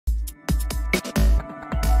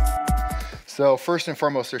So first and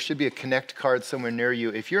foremost, there should be a connect card somewhere near you.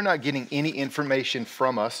 If you're not getting any information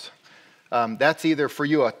from us, that's either for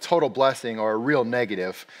you a total blessing or a real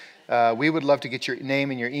negative. We would love to get your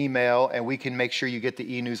name and your email, and we can make sure you get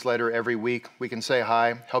the e-newsletter every week. We can say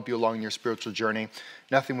hi, help you along your spiritual journey.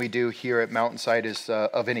 Nothing we do here at Mountainside is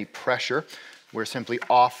of any pressure. We're simply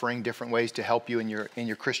offering different ways to help you in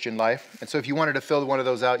your Christian life. And so if you wanted to fill one of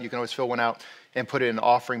those out, you can always fill one out and put it in an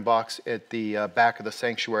offering box at the back of the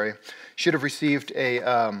sanctuary. Should have received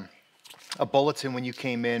a bulletin when you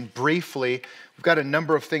came in. Briefly, we've got a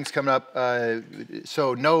number of things coming up.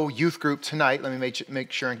 So no youth group tonight. Let me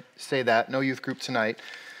make sure and say that. No youth group tonight.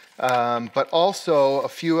 But also a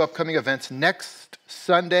few upcoming events. Next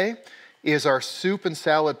Sunday is our soup and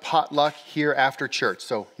salad potluck here after church.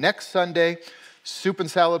 So next Sunday, soup and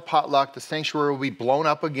salad potluck. The sanctuary will be blown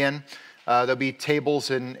up again. There'll be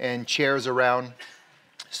tables and chairs around.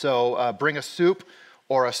 So bring a soup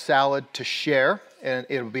or a salad to share, and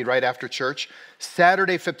it'll be right after church.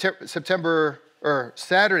 Saturday, February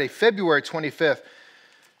 25th,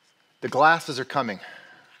 the glasses are coming.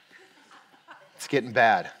 It's getting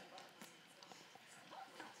bad.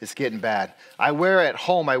 It's getting bad. I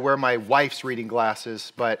wear my wife's reading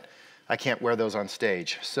glasses, but I can't wear those on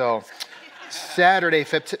stage. So Saturday,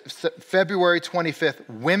 February 25th,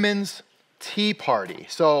 women's tea party.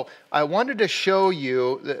 So I wanted to show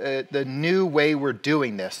you the new way we're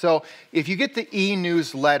doing this. So if you get the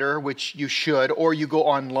e-newsletter, which you should, or you go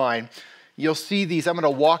online, you'll see these. I'm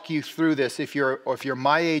going to walk you through this. If you're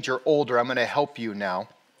my age or older, I'm going to help you now.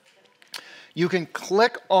 You can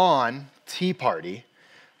click on tea party.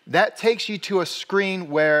 That takes you to a screen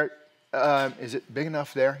where, is it big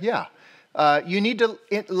enough there? Yeah. You need to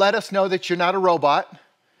let us know that you're not a robot,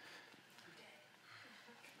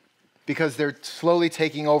 because they're slowly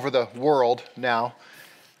taking over the world now.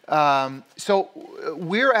 So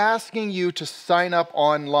we're asking you to sign up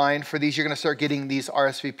online for these. You're going to start getting these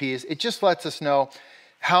RSVPs. It just lets us know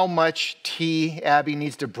how much tea Abby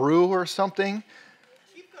needs to brew or something.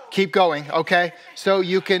 Keep going, okay? So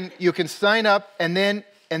you can sign up, and then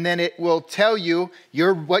it will tell you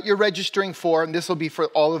what you're registering for, and this will be for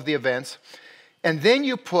all of the events. And then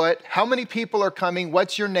you put how many people are coming,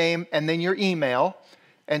 what's your name, and then your email.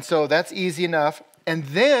 And so that's easy enough. And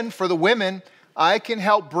then for the women, I can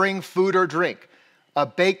help bring food or drink, a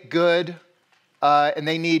baked good, and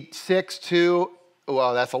they need 6 to,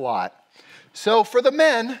 well, that's a lot. So for the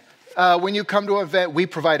men, when you come to an event, we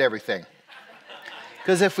provide everything.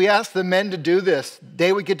 Because if we ask the men to do this,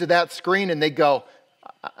 they would get to that screen and they'd go,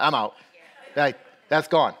 I'm out. That's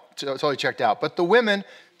gone. It's totally checked out. But the women,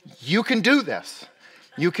 you can do this.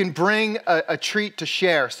 You can bring a treat to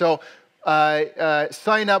share. So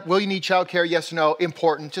sign up. Will you need childcare? Yes or no?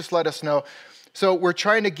 Important. Just let us know. So we're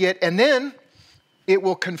trying to get, and then it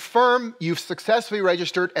will confirm you've successfully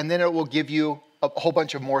registered, and then it will give you a whole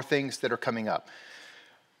bunch of more things that are coming up.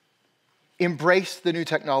 Embrace the new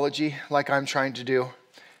technology like I'm trying to do.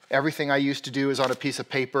 Everything I used to do is on a piece of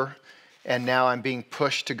paper, and now I'm being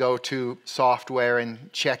pushed to go to software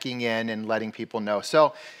and checking in and letting people know.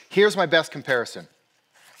 So here's my best comparison.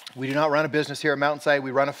 We do not run a business here at Mountainside.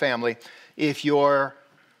 We run a family. If your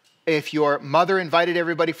mother invited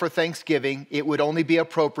everybody for Thanksgiving, it would only be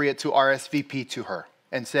appropriate to RSVP to her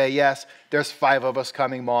and say, yes, there's 5 of us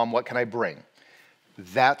coming, Mom, what can I bring?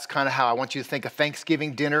 That's kind of how I want you to think of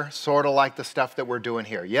Thanksgiving dinner, sort of like the stuff that we're doing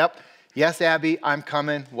here. Yep, yes, Abby, I'm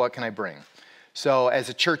coming, what can I bring? So as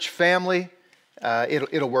a church family,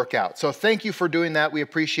 it'll work out. So thank you for doing that. We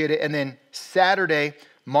appreciate it. And then Saturday,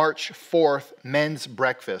 March 4th, men's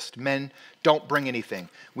breakfast. Men, don't bring anything.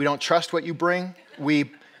 We don't trust what you bring.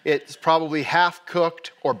 It's probably half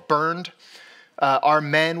cooked or burned. Our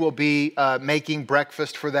men will be making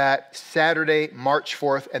breakfast for that Saturday, March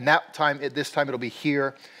 4th, and this time it'll be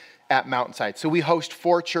here at Mountainside. So we host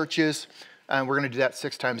 4 churches, and we're going to do that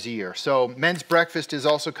 6 times a year. So men's breakfast is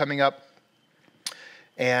also coming up.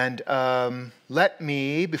 And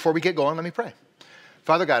before we get going, let me pray.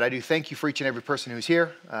 Father God, I do thank you for each and every person who's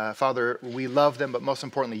here. Father, we love them, but most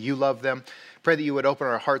importantly, you love them. Pray that you would open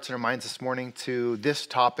our hearts and our minds this morning to this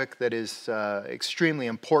topic that is extremely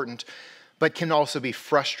important, but can also be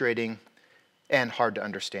frustrating and hard to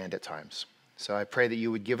understand at times. So I pray that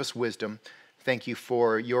you would give us wisdom. Thank you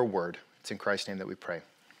for your word. It's in Christ's name that we pray.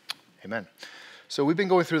 Amen. So we've been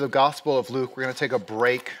going through the Gospel of Luke. We're going to take a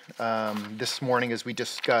break this morning as we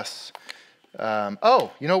discuss. You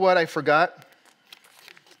know what I forgot?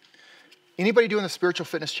 Anybody doing the Spiritual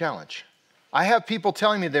Fitness Challenge? I have people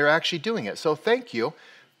telling me they're actually doing it. So thank you.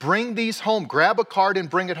 Bring these home. Grab a card and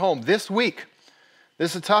bring it home this week.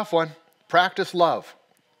 This is a tough one. Practice love.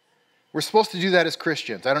 We're supposed to do that as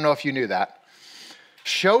Christians. I don't know if you knew that.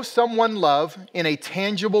 Show someone love in a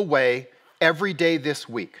tangible way every day this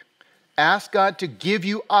week. Ask God to give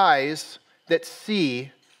you eyes that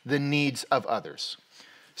see the needs of others.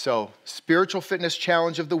 So, spiritual fitness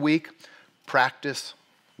challenge of the week, practice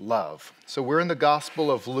love. So we're in the Gospel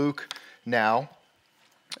of Luke now,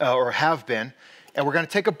 or have been, and we're going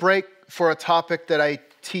to take a break for a topic that I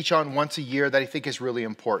teach on once a year that I think is really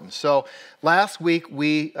important. So last week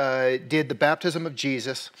we did the baptism of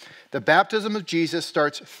Jesus. The baptism of Jesus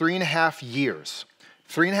starts 3.5 years.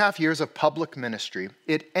 3.5 years of public ministry.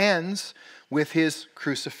 It ends with his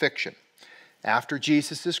crucifixion. After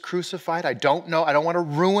Jesus is crucified, I don't want to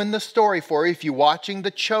ruin the story for you. If you're watching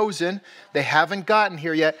The Chosen, they haven't gotten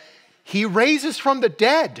here yet. He raises from the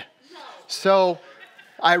dead. So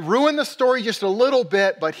I ruined the story just a little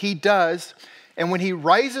bit, but he does. And when he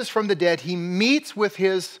rises from the dead, he meets with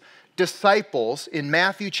his disciples in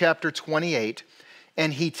Matthew chapter 28,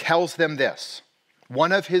 and he tells them this,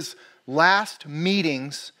 one of his last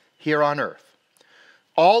meetings here on earth.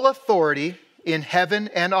 All authority in heaven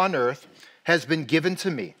and on earth has been given to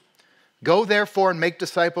me. Go therefore and make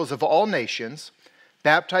disciples of all nations,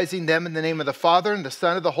 baptizing them in the name of the Father and the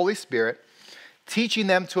Son and of the Holy Spirit, teaching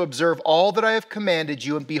them to observe all that I have commanded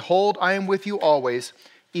you, and behold, I am with you always,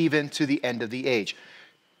 even to the end of the age.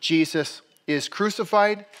 Jesus is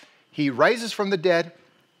crucified, he rises from the dead,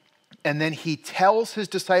 and then he tells his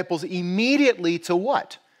disciples immediately to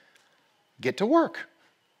what? Get to work.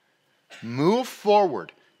 Move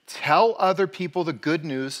forward. Tell other people the good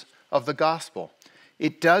news of the gospel.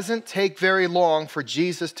 It doesn't take very long for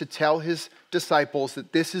Jesus to tell his disciples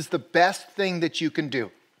that this is the best thing that you can do.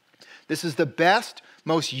 This is the best,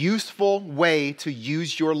 most useful way to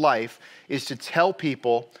use your life, is to tell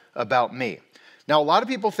people about me. Now, a lot of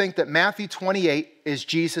people think that Matthew 28 is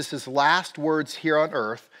Jesus' last words here on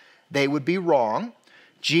earth. They would be wrong.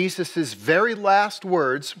 Jesus' very last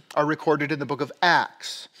words are recorded in the book of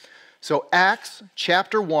Acts. So Acts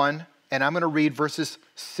chapter 1, and I'm going to read verses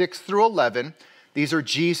 6 through 11. These are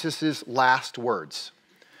Jesus' last words.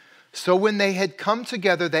 So when they had come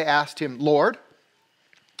together, they asked him, Lord,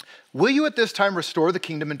 will you at this time restore the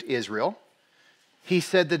kingdom into Israel? He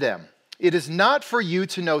said to them, it is not for you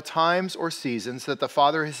to know times or seasons that the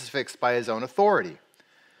Father has fixed by his own authority,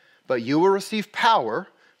 but you will receive power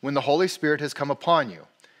when the Holy Spirit has come upon you,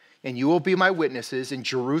 and you will be my witnesses in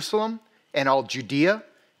Jerusalem and all Judea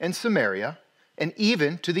and Samaria, and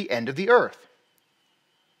even to the end of the earth.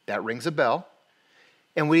 That rings a bell.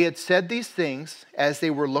 And when he had said these things, as they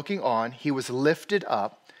were looking on, he was lifted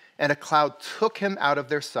up, and a cloud took him out of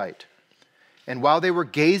their sight. And while they were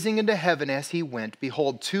gazing into heaven as he went,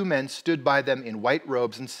 behold, 2 men stood by them in white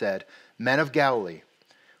robes and said, Men of Galilee,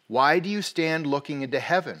 why do you stand looking into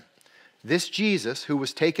heaven? This Jesus, who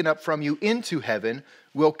was taken up from you into heaven,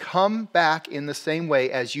 will come back in the same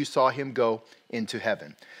way as you saw him go into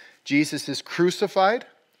heaven. Jesus is crucified,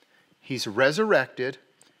 he's resurrected,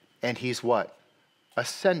 and he's what?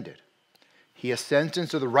 Ascended. He ascends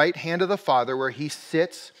into the right hand of the Father, where he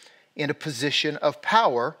sits in a position of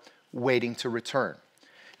power, waiting to return.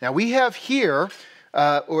 Now we have here,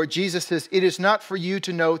 where Jesus says, it is not for you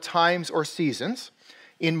to know times or seasons.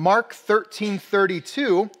 In Mark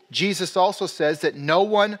 13:32, Jesus also says that no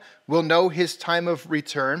one will know his time of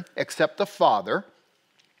return except the Father.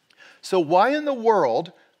 So why in the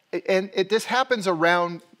world, and this happens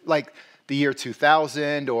around like the year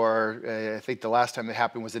 2000, or I think the last time it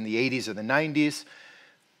happened was in the 80s or the 90s.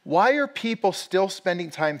 Why are people still spending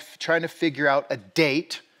time trying to figure out a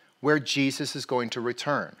date where Jesus is going to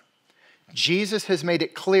return? Jesus has made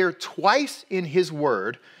it clear twice in his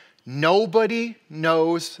word, nobody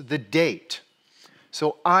knows the date.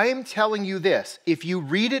 So I'm telling you this, if you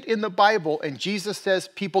read it in the Bible and Jesus says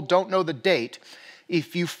people don't know the date,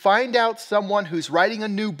 if you find out someone who's writing a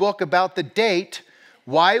new book about the date,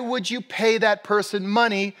 why would you pay that person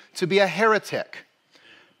money to be a heretic?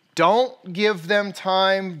 Don't give them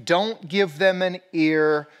time. Don't give them an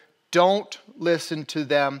ear. Don't listen to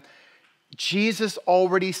them. Jesus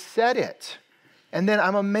already said it. And then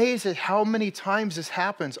I'm amazed at how many times this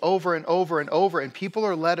happens over and over and over, and people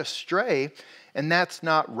are led astray, and that's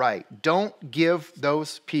not right. Don't give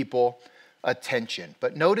those people attention.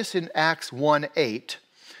 But notice in Acts 1:8,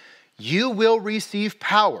 you will receive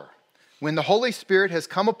power when the Holy Spirit has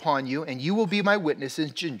come upon you, and you will be my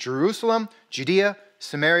witnesses in Jerusalem, Judea,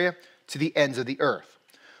 Samaria, to the ends of the earth.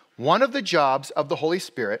 One of the jobs of the Holy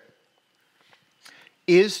Spirit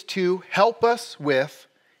is to help us with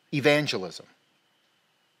evangelism.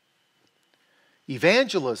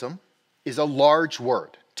 Evangelism is a large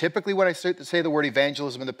word. Typically when I say the word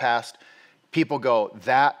evangelism in the past, people go,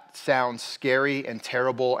 that sounds scary and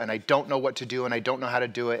terrible, and I don't know what to do, and I don't know how to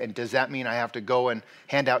do it, and does that mean I have to go and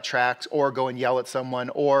hand out tracts, or go and yell at someone,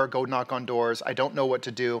 or go knock on doors? I don't know what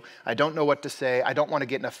to do. I don't know what to say. I don't want to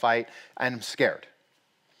get in a fight. I'm scared.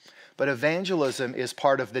 But evangelism is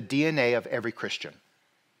part of the DNA of every Christian.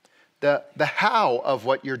 The how of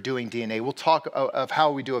what you're doing DNA, we'll talk of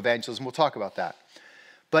how we do evangelism, we'll talk about that.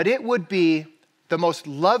 But it would be the most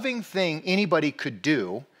loving thing anybody could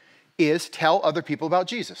do is tell other people about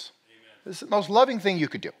Jesus. Amen. This is the most loving thing you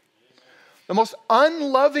could do. Amen. The most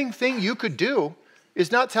unloving thing you could do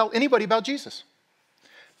is not tell anybody about Jesus.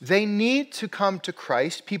 They need to come to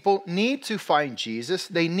Christ. People need to find Jesus.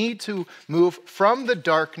 They need to move from the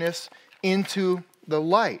darkness into the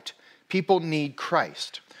light. People need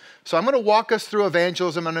Christ. So I'm going to walk us through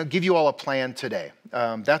evangelism. I'm going to give you all a plan today.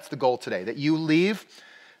 That's the goal today, that you leave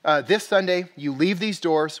this Sunday, you leave these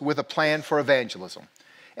doors with a plan for evangelism.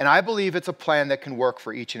 And I believe it's a plan that can work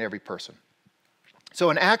for each and every person. So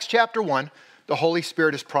in Acts chapter 1, the Holy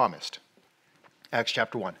Spirit is promised. Acts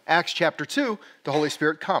chapter 1. Acts chapter 2, the Holy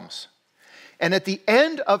Spirit comes. And at the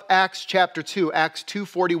end of Acts chapter 2, Acts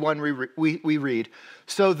 2:41, we read,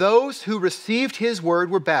 so those who received his word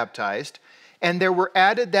were baptized, and there were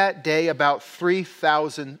added that day about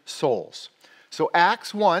 3,000 souls. So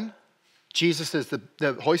Acts 1, Jesus says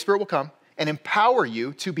the Holy Spirit will come and empower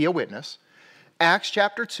you to be a witness. Acts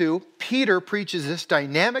chapter 2, Peter preaches this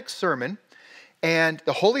dynamic sermon, and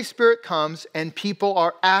the Holy Spirit comes, and people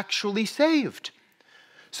are actually saved.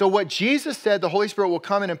 So what Jesus said, the Holy Spirit will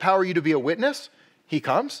come and empower you to be a witness. He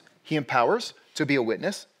comes, he empowers to be a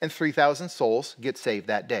witness, and 3,000 souls get saved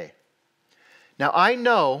that day. Now, I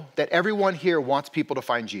know that everyone here wants people to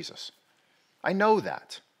find Jesus. I know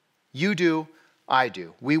that. You do. I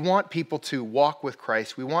do. We want people to walk with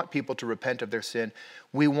Christ. We want people to repent of their sin.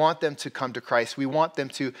 We want them to come to Christ. We want them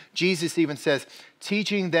to, Jesus even says,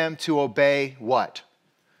 teaching them to obey what?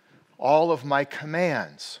 All of my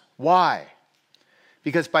commands. Why?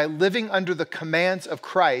 Because by living under the commands of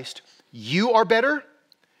Christ, you are better,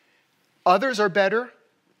 others are better,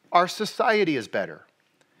 our society is better.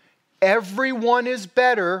 Everyone is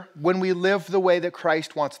better when we live the way that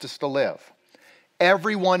Christ wants us to live.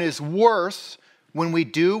 Everyone is worse when we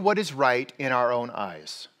do what is right in our own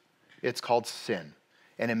eyes. It's called sin.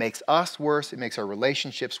 And it makes us worse. It makes our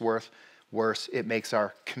relationships worse. It makes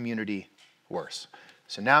our community worse.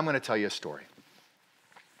 So now I'm going to tell you a story.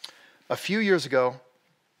 A few years ago,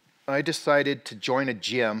 I decided to join a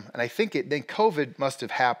gym. And I think then COVID must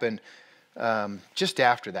have happened just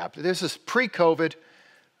after that. But there's this pre-COVID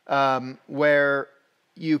where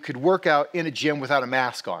you could work out in a gym without a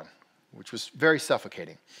mask on, which was very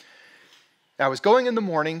suffocating. I was going in the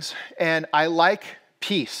mornings, and I like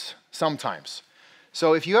peace sometimes.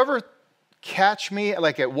 So if you ever catch me,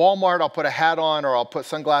 like at Walmart, I'll put a hat on, or I'll put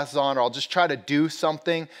sunglasses on, or I'll just try to do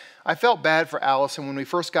something. I felt bad for Allison when we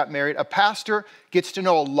first got married. A pastor gets to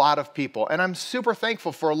know a lot of people, and I'm super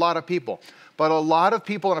thankful for a lot of people. But a lot of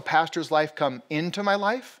people in a pastor's life come into my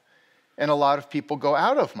life, and a lot of people go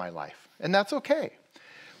out of my life, and that's okay.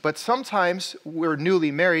 But sometimes we're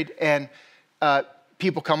newly married, and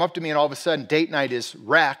people come up to me, and all of a sudden date night is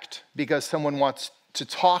wrecked because someone wants to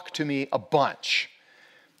talk to me a bunch.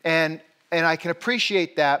 And I can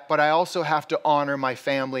appreciate that, but I also have to honor my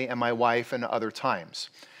family and my wife and other times.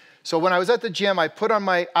 So when I was at the gym,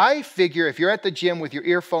 I figure if you're at the gym with your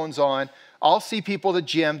earphones on, I'll see people at the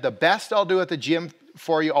gym. The best I'll do at the gym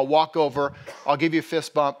for you, I'll walk over, I'll give you a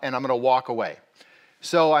fist bump, and I'm going to walk away.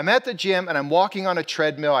 So I'm at the gym, and I'm walking on a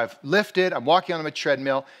treadmill. I've lifted, I'm walking on a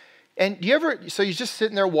treadmill. And you're just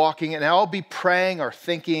sitting there walking, and I'll be praying or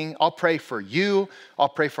thinking. I'll pray for you. I'll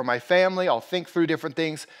pray for my family. I'll think through different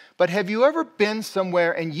things. But have you ever been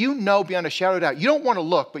somewhere and you know beyond a shadow of doubt, you don't want to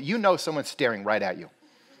look, but you know someone's staring right at you?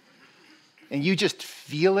 And you just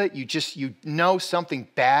feel it. You know something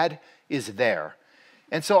bad is there.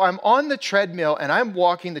 And so I'm on the treadmill, and I'm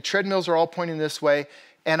walking. The treadmills are all pointing this way,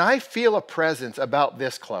 and I feel a presence about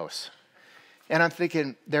this close. And I'm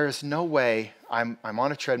thinking, there is no way, I'm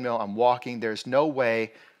on a treadmill, I'm walking, there's no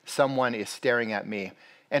way someone is staring at me.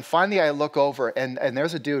 And finally I look over, and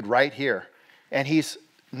there's a dude right here. And he's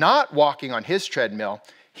not walking on his treadmill,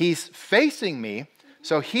 he's facing me.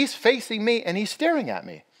 So he's facing me, and he's staring at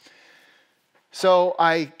me. So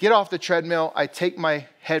I get off the treadmill, I take my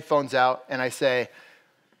headphones out, and I say,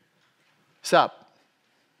 "Sup?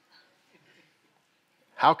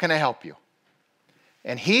 How can I help you?"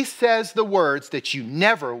 And he says the words that you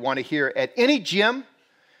never want to hear at any gym,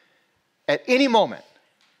 at any moment.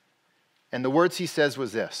 And the words he says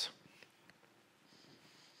was this: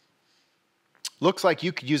 "Looks like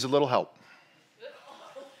you could use a little help."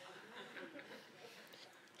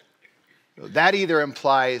 That either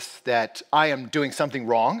implies that I am doing something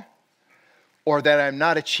wrong or that I'm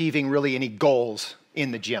not achieving really any goals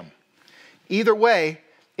in the gym. Either way,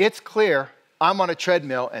 it's clear I'm on a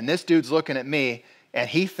treadmill and this dude's looking at me and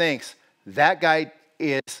he thinks that guy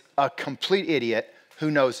is a complete idiot who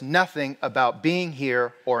knows nothing about being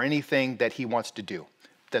here or anything that he wants to do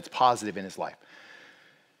that's positive in his life.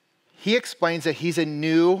 He explains that he's a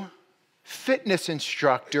new fitness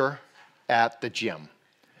instructor at the gym.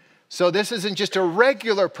 So this isn't just a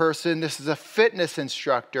regular person, this is a fitness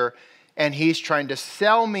instructor, and he's trying to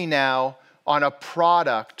sell me now on a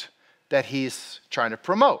product that he's trying to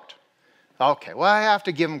promote. Okay, well, I have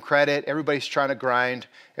to give him credit. Everybody's trying to grind.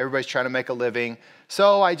 Everybody's trying to make a living.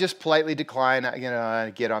 So I just politely decline,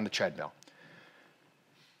 get on the treadmill.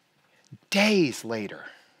 Days later,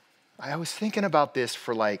 I was thinking about this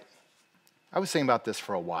for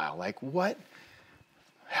a while. Like, what?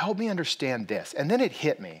 Help me understand this. And then it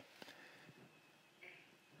hit me.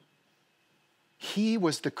 He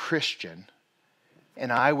was the Christian,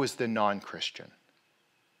 and I was the non-Christian.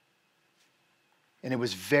 And it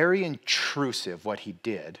was very intrusive what he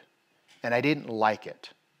did, and I didn't like it.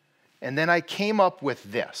 And then I came up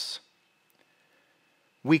with this.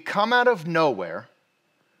 We come out of nowhere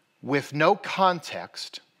with no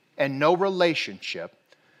context and no relationship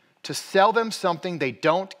to sell them something they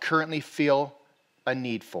don't currently feel a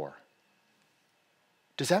need for.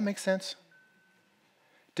 Does that make sense?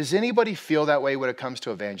 Does anybody feel that way when it comes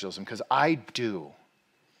to evangelism? Because I do.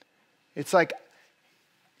 It's like,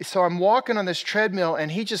 so I'm walking on this treadmill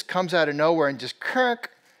and he just comes out of nowhere and just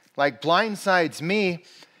like blindsides me,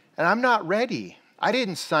 and I'm not ready. I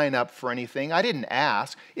didn't sign up for anything. I didn't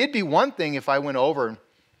ask. It'd be one thing if I went over and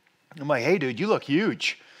I'm like, hey dude, you look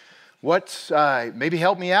huge. Maybe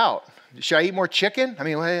help me out. Should I eat more chicken? I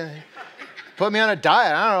mean, put me on a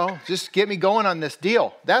diet. I don't know. Just get me going on this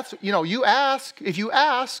deal. That's, you ask. If you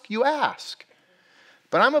ask, you ask.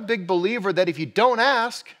 But I'm a big believer that if you don't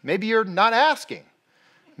ask, maybe you're not asking.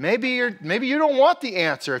 Maybe you don't want the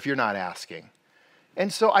answer if you're not asking.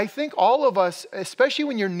 And so I think all of us, especially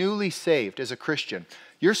when you're newly saved as a Christian,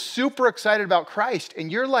 you're super excited about Christ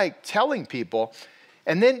and you're like telling people,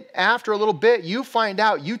 and then after a little bit, you find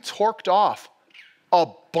out you torqued off a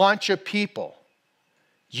bunch of people.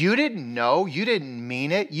 You didn't know, you didn't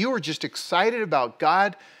mean it. You were just excited about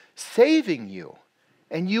God saving you,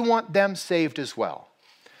 and you want them saved as well.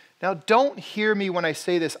 Now, don't hear me when I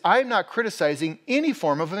say this. I'm not criticizing any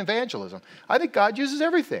form of evangelism. I think God uses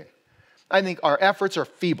everything. I think our efforts are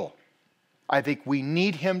feeble. I think we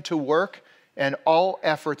need him to work, and all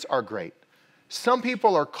efforts are great. Some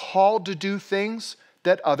people are called to do things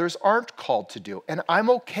that others aren't called to do, and I'm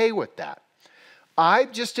okay with that.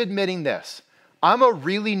 I'm just admitting this. I'm a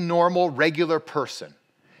really normal, regular person,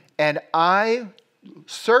 and I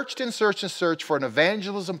searched and searched and searched for an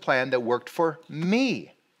evangelism plan that worked for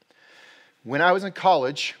me. When I was in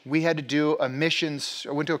college, we had to do I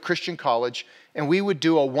went to a Christian college, and we would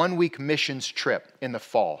do a 1-week missions trip in the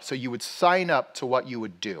fall. So you would sign up to what you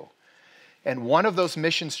would do. And one of those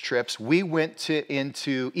missions trips, we went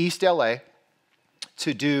into East LA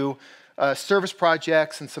to do service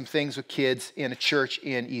projects and some things with kids in a church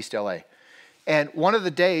in East LA. And one of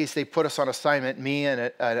the days, they put us on assignment, me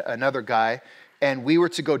and another guy, and we were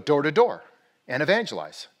to go door to door and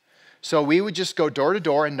evangelize. So we would just go door to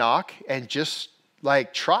door and knock and just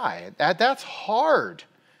like try. That's hard.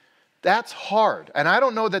 That's hard. And I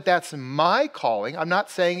don't know that that's my calling. I'm not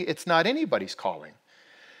saying it's not anybody's calling.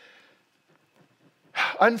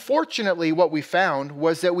 Unfortunately, what we found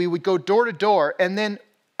was that we would go door to door, and then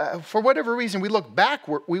for whatever reason, we look back,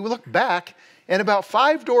 and about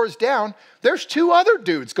 5 doors down, there's 2 other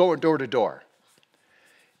dudes going door to door.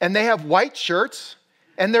 And they have white shirts,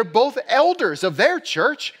 and they're both elders of their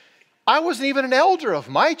church. I wasn't even an elder of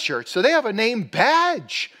my church, so they have a name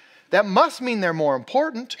badge. That must mean they're more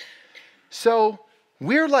important. So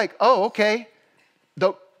we're like, oh, okay,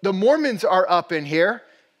 the Mormons are up in here,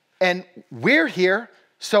 and we're here,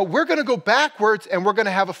 so we're going to go backwards, and we're going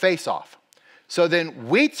to have a face-off. So then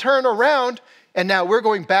we turn around, and now we're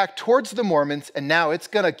going back towards the Mormons, and now it's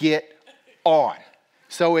going to get on.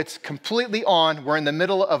 So it's completely on. We're in the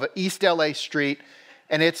middle of an East LA street,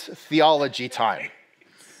 and it's theology time.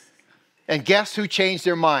 And guess who changed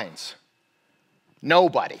their minds?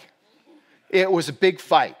 Nobody. It was a big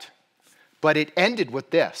fight. But it ended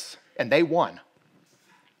with this, and they won.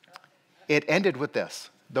 It ended with this.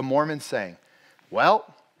 The Mormons saying,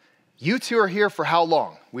 well, you 2 are here for how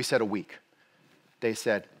long? We said a week. They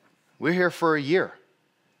said, we're here for a year.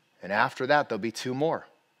 And after that, there'll be 2 more.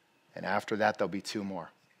 And after that, there'll be 2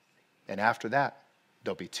 more. And after that,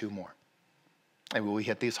 there'll be 2 more. And we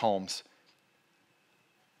hit these homes,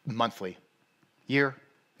 monthly, year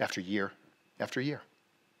after year after year.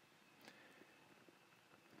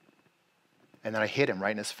 And then I hit him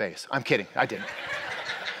right in his face. I'm kidding, I didn't.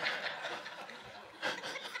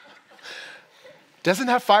 Doesn't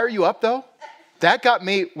that fire you up though? That got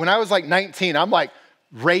me, when I was like 19, I'm like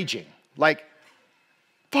raging. Like,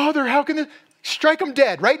 Father, how can this, strike him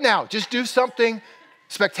dead right now. Just do something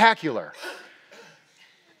spectacular.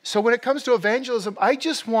 So when it comes to evangelism, I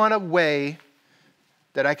just want a way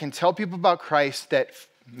that I can tell people about Christ that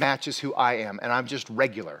matches who I am, and I'm just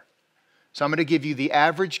regular. So I'm going to give you the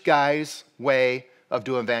average guy's way of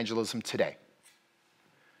doing evangelism today.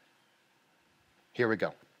 Here we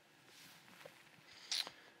go.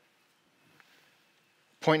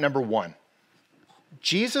 Point number 1.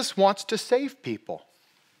 Jesus wants to save people.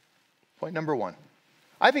 Point number 1.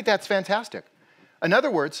 I think that's fantastic. In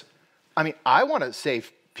other words, I want to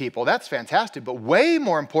save people. That's fantastic. But way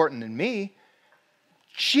more important than me,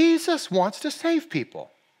 Jesus wants to save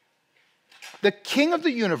people. The King of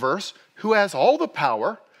the universe, who has all the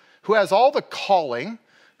power, who has all the calling,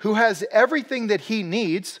 who has everything that he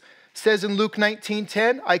needs, says in Luke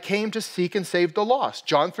 19:10, I came to seek and save the lost.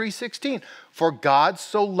 John 3:16, for God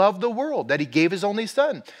so loved the world that he gave his only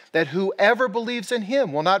son, that whoever believes in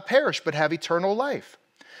him will not perish but have eternal life.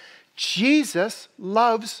 Jesus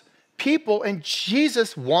loves people and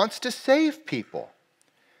Jesus wants to save people.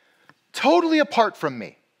 Totally apart from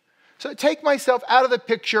me. So take myself out of the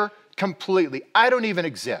picture completely. I don't even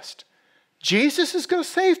exist. Jesus is going to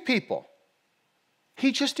save people.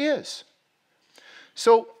 He just is.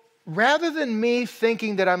 So rather than me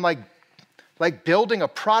thinking that I'm like building a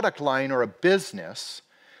product line or a business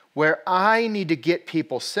where I need to get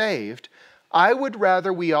people saved, I would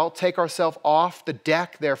rather we all take ourselves off the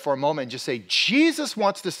deck there for a moment and just say, Jesus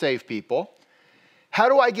wants to save people. How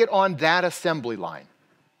do I get on that assembly line?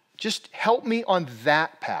 Just help me on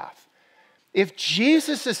that path. If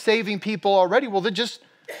Jesus is saving people already, well then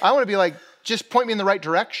I want to be like, just point me in the right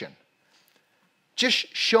direction.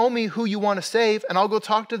 Just show me who you want to save and I'll go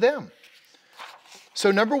talk to them.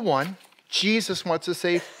 So number 1, Jesus wants to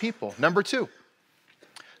save people. Number 2,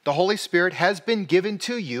 the Holy Spirit has been given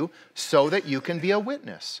to you so that you can be a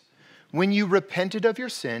witness. When you repented of your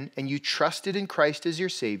sin and you trusted in Christ as your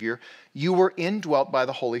Savior, you were indwelt by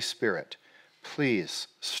the Holy Spirit. Please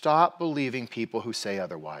stop believing people who say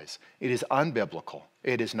otherwise. It is unbiblical.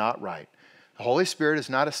 It is not right. The Holy Spirit is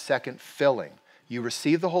not a second filling. You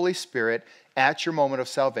receive the Holy Spirit at your moment of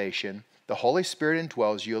salvation. The Holy Spirit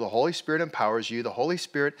indwells you. The Holy Spirit empowers you. The Holy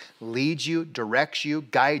Spirit leads you, directs you,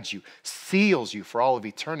 guides you, seals you for all of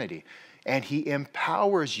eternity. And he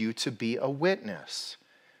empowers you to be a witness.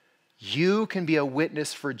 You can be a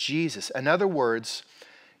witness for Jesus. In other words,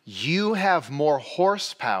 you have more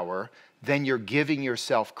horsepower than you're giving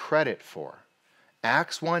yourself credit for.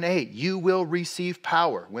 Acts 1:8, you will receive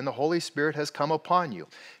power when the Holy Spirit has come upon you.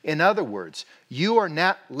 In other words, you are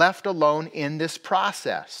not left alone in this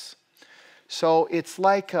process. So it's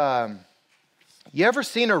like, you ever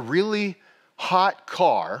seen a really hot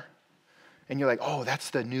car and you're like, oh,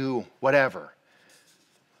 that's the new whatever.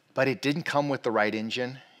 But it didn't come with the right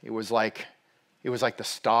engine. It was like the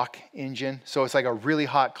stock engine. So it's like a really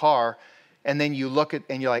hot car. And then you look at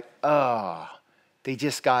and you're like, oh, they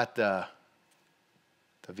just got the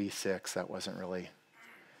V6. That wasn't really,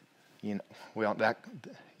 you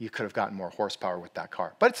could have gotten more horsepower with that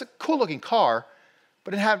car. But it's a cool looking car,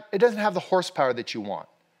 but it doesn't have the horsepower that you want.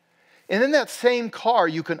 And in that same car,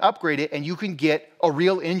 you can upgrade it and you can get a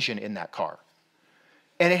real engine in that car.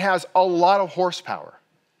 And it has a lot of horsepower.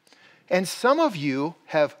 And some of you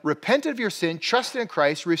have repented of your sin, trusted in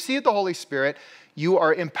Christ, received the Holy Spirit. You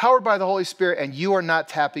are empowered by the Holy Spirit and you are not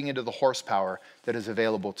tapping into the horsepower that is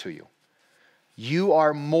available to you. You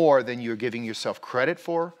are more than you're giving yourself credit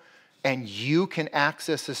for, and you can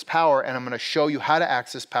access this power, and I'm going to show you how to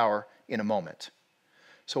access power in a moment.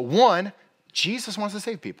 So 1, Jesus wants to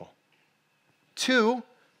save people. 2,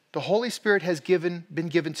 the Holy Spirit has been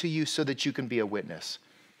given to you so that you can be a witness.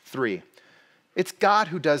 3, it's God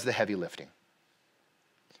who does the heavy lifting.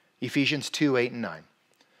 Ephesians 2:8 and 9.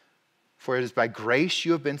 For it is by grace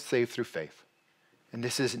you have been saved through faith. And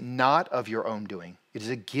this is not of your own doing. It is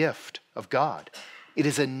a gift of God. It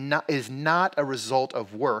is not a result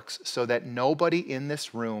of works, so that nobody in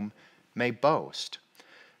this room may boast.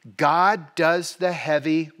 God does the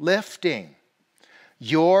heavy lifting.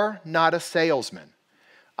 You're not a salesman.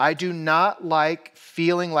 I do not like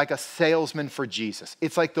feeling like a salesman for Jesus.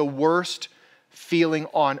 It's like the worst feeling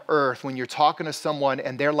on earth when you're talking to someone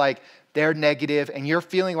and they're negative and you're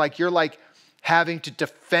feeling like you're like having to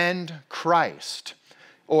defend Christ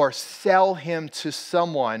or sell him to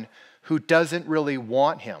someone who doesn't really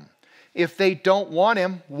want him. If they don't want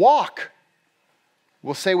him, walk.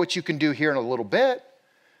 We'll say what you can do here in a little bit,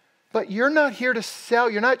 but you're not here to sell.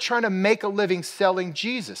 You're not trying to make a living selling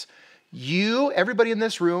Jesus. You, everybody in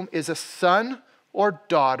this room, is a son or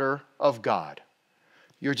daughter of God.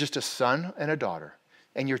 You're just a son and a daughter,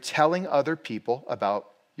 and you're telling other people about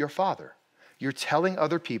your Father. You're telling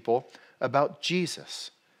other people about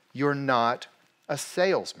Jesus. You're not a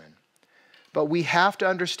salesman. But we have to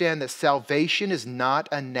understand that salvation is not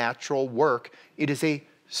a natural work. It is a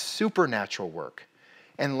supernatural work.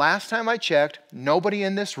 And last time I checked, nobody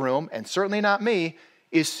in this room, and certainly not me,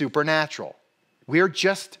 is supernatural. We're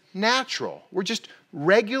just natural. We're just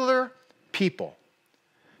regular people.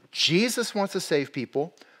 Jesus wants to save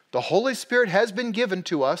people. The Holy Spirit has been given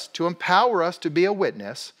to us to empower us to be a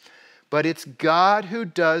witness, but it's God who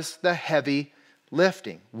does the heavy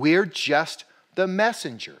lifting. We're just the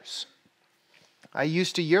messengers. I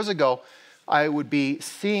used to, years ago, I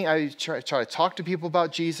try to talk to people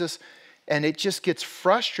about Jesus, and it just gets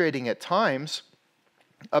frustrating at times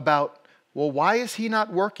about, well, why is he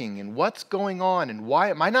not working? And what's going on? And why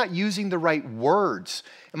am I not using the right words?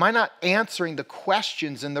 Am I not answering the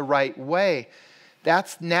questions in the right way?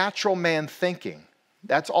 That's natural man thinking.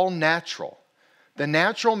 That's all natural. The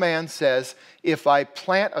natural man says, if I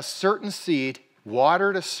plant a certain seed,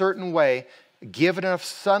 water it a certain way, give it enough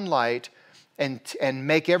sunlight, and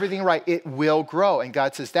make everything right, it will grow. And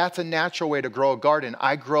God says, that's a natural way to grow a garden.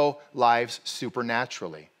 I grow lives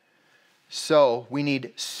supernaturally. So we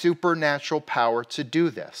need supernatural power to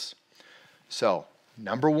do this. So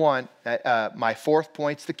number one, my fourth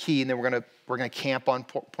point's the key, and then we're gonna camp on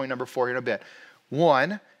point number 4 here in a bit.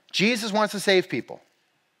 1, Jesus wants to save people.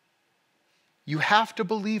 You have to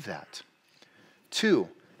believe that. 2,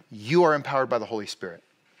 you are empowered by the Holy Spirit.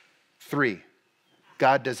 3,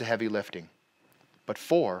 God does the heavy lifting. But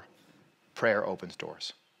 4, prayer opens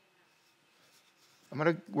doors.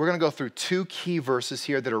 We're going to go through 2 key verses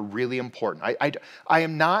here that are really important. I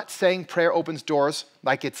am not saying prayer opens doors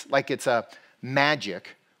like it's a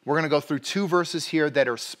magic. We're going to go through 2 verses here that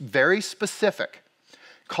are very specific.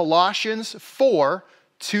 Colossians 4,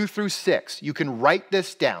 2 through 6. You can write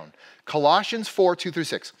this down. Colossians 4, 2 through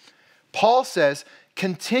 6. Paul says,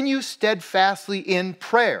 continue steadfastly in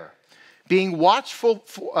prayer, being watchful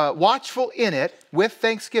in it with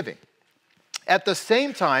thanksgiving. At the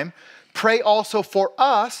same time, pray also for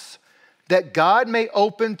us that God may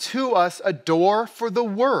open to us a door for the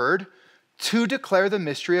word to declare the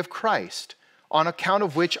mystery of Christ, on account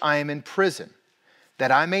of which I am in prison,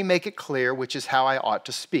 that I may make it clear which is how I ought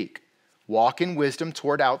to speak. Walk in wisdom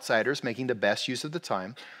toward outsiders, making the best use of the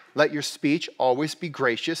time. Let your speech always be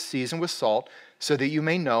gracious, seasoned with salt, so that you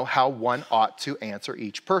may know how one ought to answer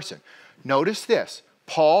each person. Notice this.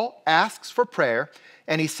 Paul asks for prayer,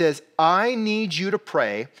 and he says, I need you to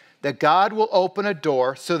pray that God will open a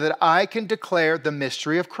door so that I can declare the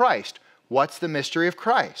mystery of Christ. What's the mystery of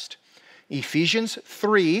Christ? Ephesians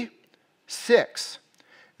 3, 6.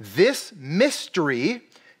 This mystery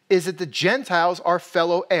is that the Gentiles are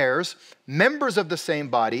fellow heirs, members of the same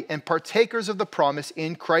body, and partakers of the promise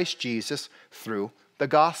in Christ Jesus through the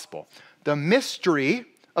gospel. The mystery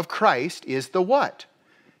of Christ is the what?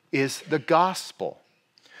 Is the gospel.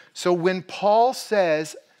 So when Paul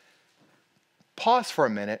says, pause for a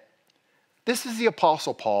minute, this is the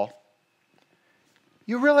Apostle Paul.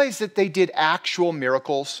 You realize that they did actual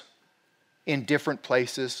miracles in different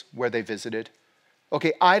places where they visited?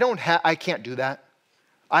 Okay, I can't do that.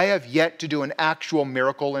 I have yet to do an actual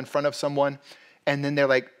miracle in front of someone, and then they're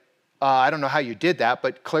like, I don't know how you did that,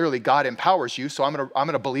 but clearly God empowers you, so I'm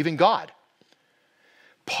gonna believe in God.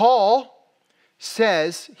 Paul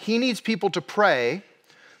says he needs people to pray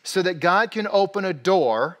so that God can open a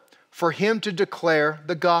door for him to declare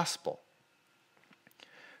the gospel.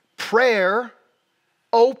 Prayer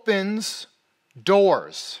opens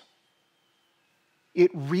doors. It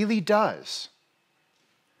really does.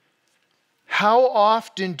 How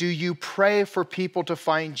often do you pray for people to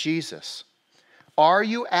find Jesus? Are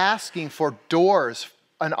you asking for doors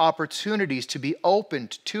and opportunities to be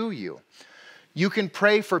opened to you? You can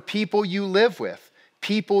pray for people you live with,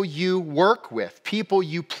 people you work with, people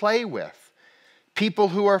you play with, people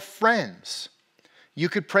who are friends. You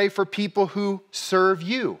could pray for people who serve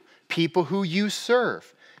you, people who you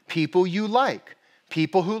serve, people you like,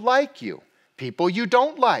 people who like you, people you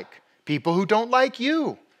don't like, people who don't like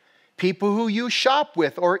you, people who you shop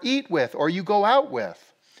with or eat with or you go out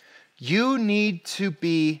with. You need to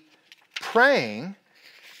be praying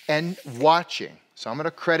and watching. So I'm going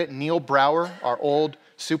to credit Neil Brower, our old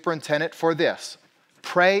superintendent, for this.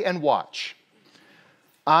 Pray and watch.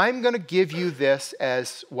 I'm going to give you this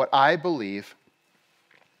as what I believe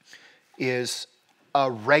is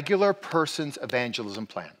a regular person's evangelism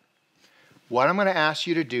plan. What I'm going to ask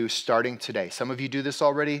you to do starting today. Some of you do this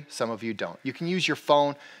already, some of you don't. You can use your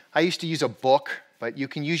phone. I used to use a book, but you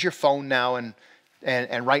can use your phone now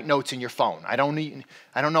and write notes in your phone. I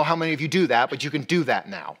don't know how many of you do that, but you can do that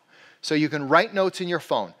now. So you can write notes in your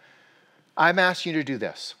phone. I'm asking you to do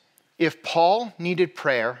this. If Paul needed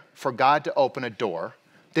prayer for God to open a door,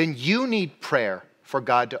 then you need prayer for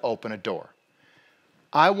God to open a door.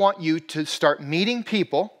 I want you to start meeting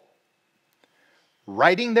people,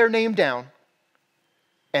 writing their name down,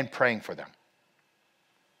 and praying for them.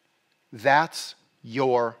 That's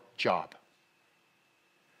your job.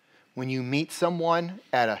 When you meet someone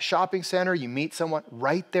at a shopping center, you meet someone,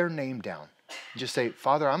 write their name down. Just say,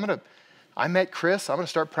 Father, I met Chris. I'm going to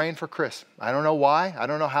start praying for Chris. I don't know why. I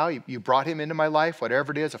don't know how. You brought him into my life,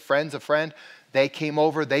 whatever it is. A friend's a friend. They came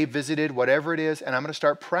over. They visited, whatever it is. And I'm going to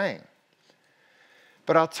start praying.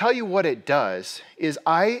 But I'll tell you what it does is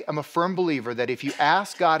I am a firm believer that if you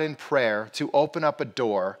ask God in prayer to open up a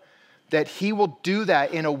door, that he will do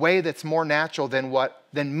that in a way that's more natural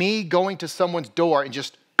than me going to someone's door and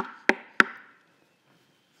just,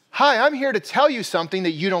 hi, I'm here to tell you something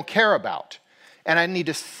that you don't care about. And I need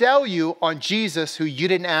to sell you on Jesus who you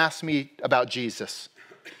didn't ask me about Jesus.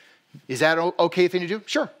 Is that an okay thing to do?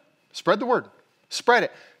 Sure. Spread the word. Spread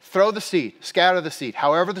it. Throw the seed. Scatter the seed.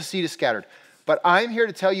 However the seed is scattered. But I'm here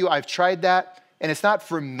to tell you I've tried that, and it's not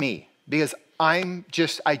for me because I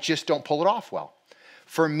just don't pull it off well.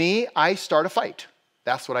 For me, I start a fight.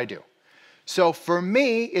 That's what I do. So for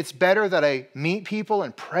me, it's better that I meet people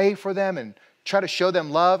and pray for them and try to show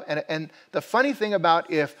them love. And the funny thing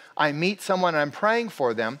about if I meet someone and I'm praying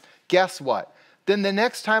for them, guess what? Then the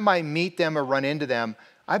next time I meet them or run into them,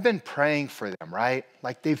 I've been praying for them, right?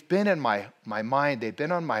 Like they've been in my mind, they've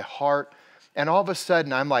been on my heart. And all of a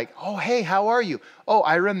sudden I'm like, oh, hey, how are you? Oh,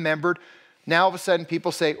 I remembered. Now all of a sudden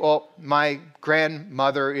people say, well, my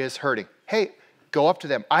grandmother is hurting. Hey, go up to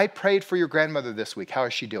them. I prayed for your grandmother this week. How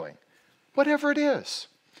is she doing? Whatever it is.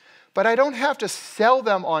 But I don't have to sell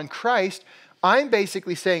them on Christ. I'm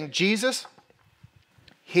basically saying, Jesus,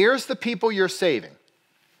 here's the people you're saving.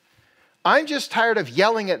 I'm just tired of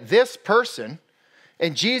yelling at this person.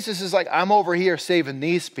 And Jesus is like, I'm over here saving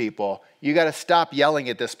these people. You got to stop yelling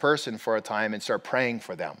at this person for a time and start praying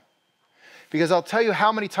for them. Because I'll tell you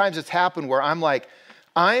how many times it's happened where I'm like,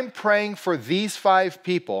 I'm praying for these 5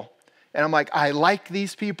 people. And I'm like, I like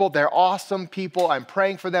these people. They're awesome people. I'm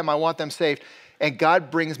praying for them. I want them saved. And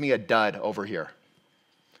God brings me a dud over here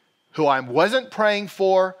who I wasn't praying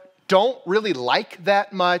for, don't really like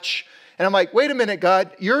that much. And I'm like, wait a minute,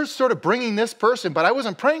 God, you're sort of bringing this person, but I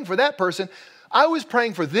wasn't praying for that person. I was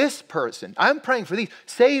praying for this person. I'm praying for these.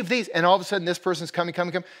 Save these. And all of a sudden, this person's coming.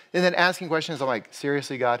 And then asking questions. I'm like,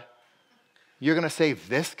 seriously, God? You're going to save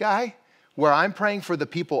this guy? Where I'm praying for the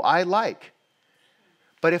people I like.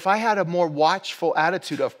 But if I had a more watchful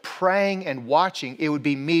attitude of praying and watching, it would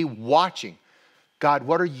be me watching. God,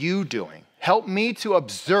 what are you doing? Help me to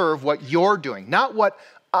observe what you're doing, not what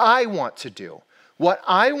I want to do. What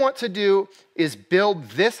I want to do is build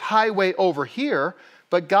this highway over here,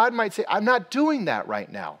 but God might say, I'm not doing that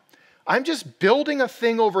right now. I'm just building a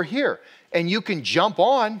thing over here. And you can jump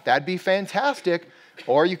on, that'd be fantastic,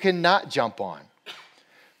 or you can not jump on.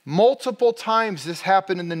 Multiple times this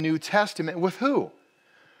happened in the New Testament with who?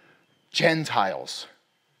 Gentiles.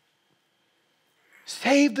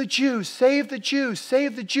 Save the Jews, save the Jews,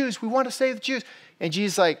 save the Jews. We want to save the Jews. And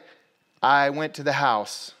Jesus is like, I went to the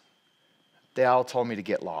house. They all told me to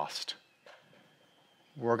get lost.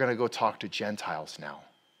 We're going to go talk to Gentiles now.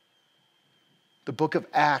 The book of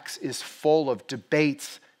Acts is full of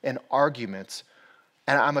debates and arguments.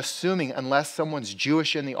 And I'm assuming, unless someone's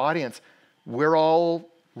Jewish in the audience, we're all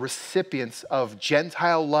recipients of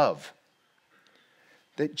Gentile love.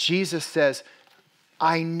 That Jesus says,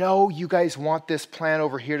 I know you guys want this plan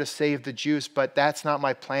over here to save the Jews, but that's not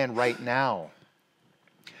my plan right now.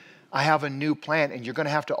 I have a new plan, and you're going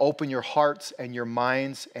to have to open your hearts and your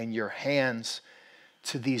minds and your hands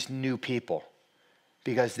to these new people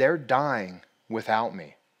because they're dying without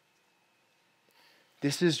me.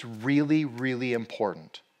 This is really, really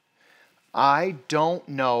important. I don't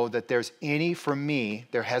know that there's any, for me,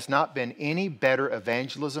 there has not been any better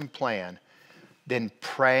evangelism plan than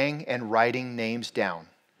praying and writing names down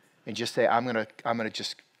and just say, I'm gonna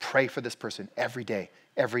just pray for this person every day,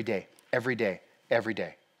 every day, every day, every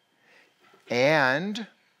day. And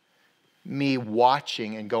me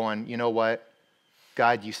watching and going, you know what?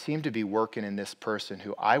 God, you seem to be working in this person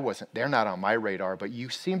who they're not on my radar, but you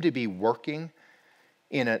seem to be working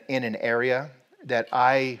in an area. that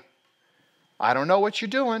I don't know what you're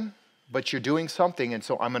doing, but you're doing something, and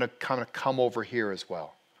so I'm going to kind of come over here as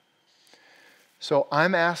well. So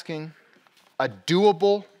I'm asking a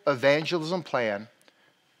doable evangelism plan.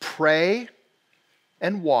 Pray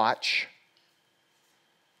and watch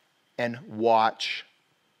and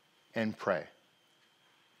pray.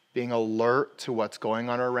 Being alert to what's going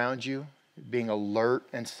on around you, being alert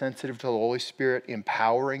and sensitive to the Holy Spirit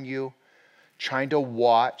empowering you, trying to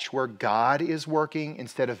watch where God is working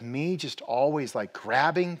instead of me just always like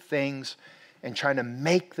grabbing things and trying to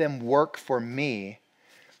make them work for me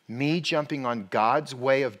jumping on God's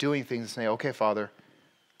way of doing things and saying, okay, Father,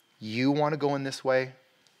 you want to go in this way?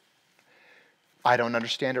 I don't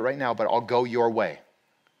understand it right now, but I'll go your way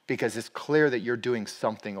because it's clear that you're doing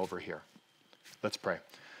something over here. Let's pray.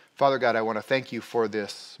 Father God, I want to thank you for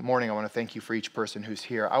this morning. I want to thank you for each person who's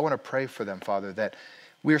here. I want to pray for them, Father, that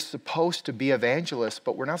we're supposed to be evangelists,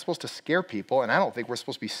 but we're not supposed to scare people, and I don't think we're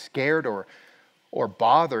supposed to be scared or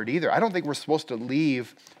bothered either. I don't think we're supposed to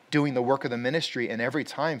leave doing the work of the ministry and every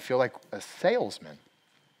time feel like a salesman.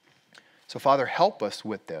 So, Father, help us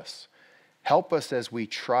with this. Help us as we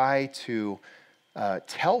try to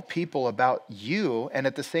tell people about you and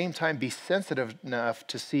at the same time be sensitive enough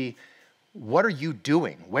to see, what are you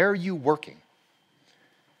doing? Where are you working?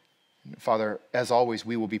 Father, as always,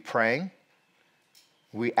 we will be praying.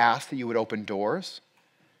 We ask that you would open doors,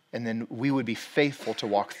 and then we would be faithful to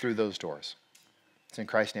walk through those doors. It's in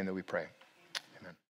Christ's name that we pray.